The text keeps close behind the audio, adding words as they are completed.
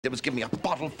He was giving me a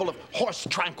bottle full of horse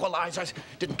tranquilizers.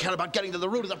 Didn't care about getting to the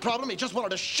root of the problem. He just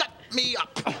wanted to shut me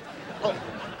up. Oh,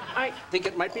 I think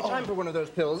it might be time for one of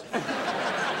those pills.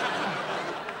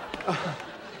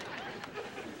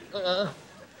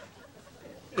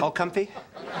 Call comfy?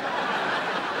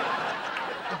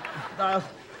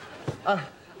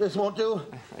 This won't do.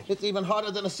 It's even harder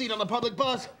than a seat on a public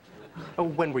bus. Oh,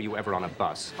 when were you ever on a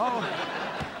bus? Oh,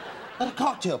 at a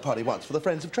cocktail party once for the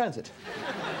Friends of Transit.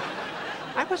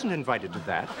 I wasn't invited to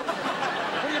that.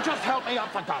 Will you just help me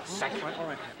up, for God's sake? All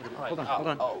right. Hold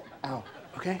on. Oh, ow.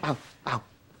 Okay? Ow.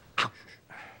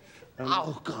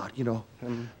 Oh, God, you know,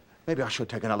 maybe I should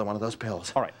take another one of those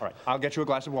pills. All right. I'll get you a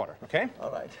glass of water, okay?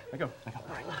 All right. I go. All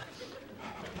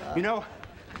right. You know,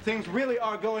 things really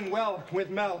are going well with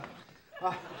Mel.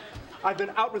 I've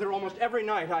been out with her almost every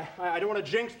night. I don't want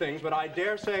to jinx things, but I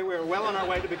dare say we're well on our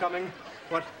way to becoming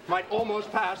what might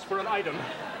almost pass for an item.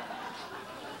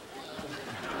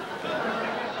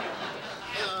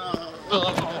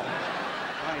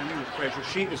 I knew it, Frasier.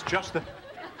 She is just the...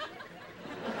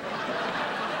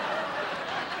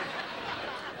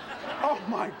 Oh,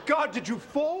 my God, did you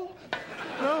fall?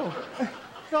 No,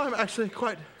 I'm actually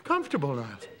quite comfortable,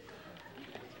 Niles.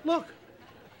 Look,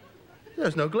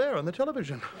 there's no glare on the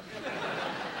television.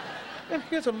 And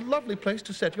here's a lovely place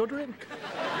to set your drink.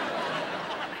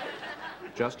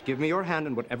 Just give me your hand,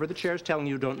 and whatever the chair's telling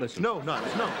you, don't listen. No,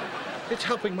 Niles, no. It's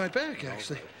helping my back,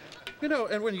 actually. You know,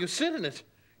 and when you sit in it,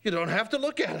 you don't have to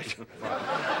look at it.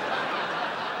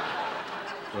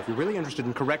 Well, if you're really interested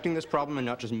in correcting this problem and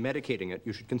not just medicating it,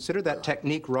 you should consider that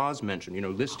technique Roz mentioned, you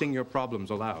know, listing your problems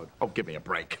aloud. Oh, give me a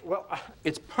break. Well,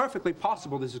 it's perfectly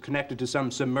possible this is connected to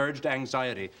some submerged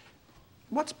anxiety.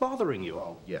 What's bothering you?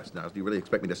 Oh, yes. Now, do you really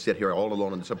expect me to sit here all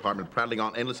alone in this apartment prattling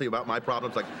on endlessly about my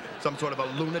problems like some sort of a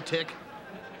lunatic?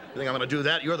 You think I'm going to do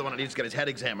that? You're the one that needs to get his head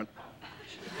examined.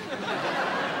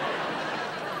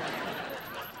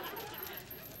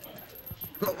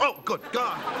 Oh, good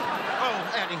God.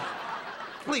 Oh, Annie.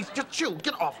 Please, just chew.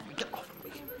 Get off of me. Get off of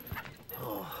me.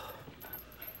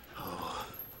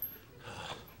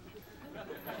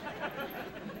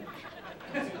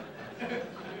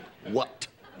 What?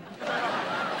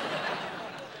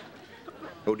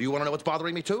 Oh, do you want to know what's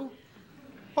bothering me, too?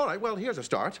 All right, well, here's a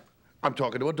start. I'm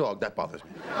talking to a dog. That bothers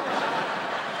me.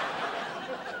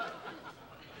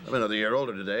 I'm another year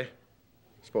older today.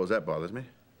 Suppose that bothers me.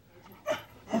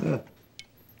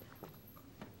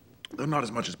 Though not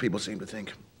as much as people seem to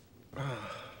think.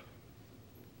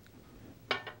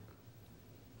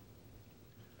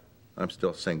 I'm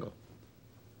still single.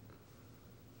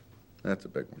 That's a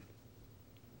big one.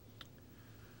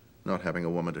 Not having a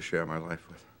woman to share my life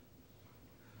with.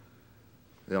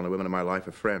 The only women in my life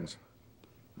are friends.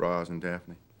 Roz and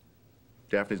Daphne.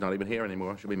 Daphne's not even here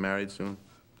anymore. She'll be married soon.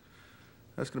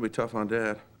 That's gonna be tough on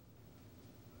Dad.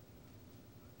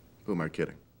 Who am I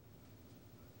kidding?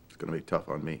 It's gonna be tough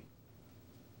on me.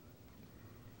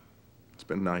 It's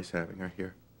been nice having her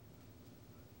here.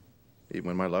 Even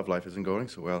when my love life isn't going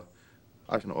so well,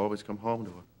 I can always come home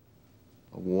to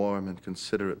a warm and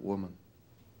considerate woman.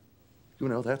 You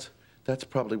know, that's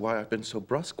probably why I've been so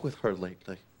brusque with her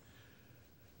lately.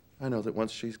 I know that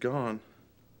once she's gone,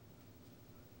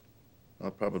 I'll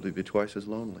probably be twice as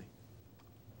lonely.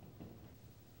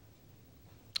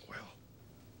 Well,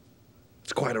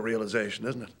 it's quite a realization,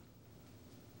 isn't it?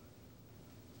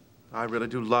 I really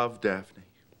do love Daphne.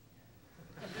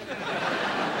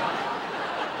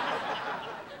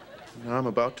 Now I'm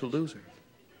about to lose her.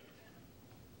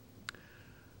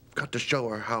 I've got to show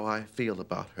her how I feel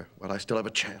about her while I still have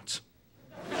a chance.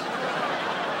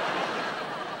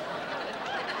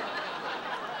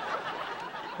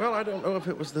 Well, I don't know if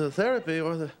it was the therapy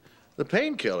or the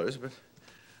painkillers, but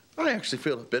I actually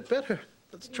feel a bit better.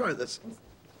 Let's try this.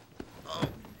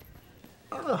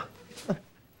 Oh.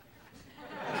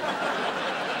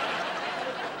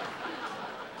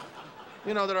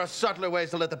 You know, there are subtler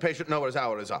ways to let the patient know his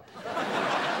hour is up.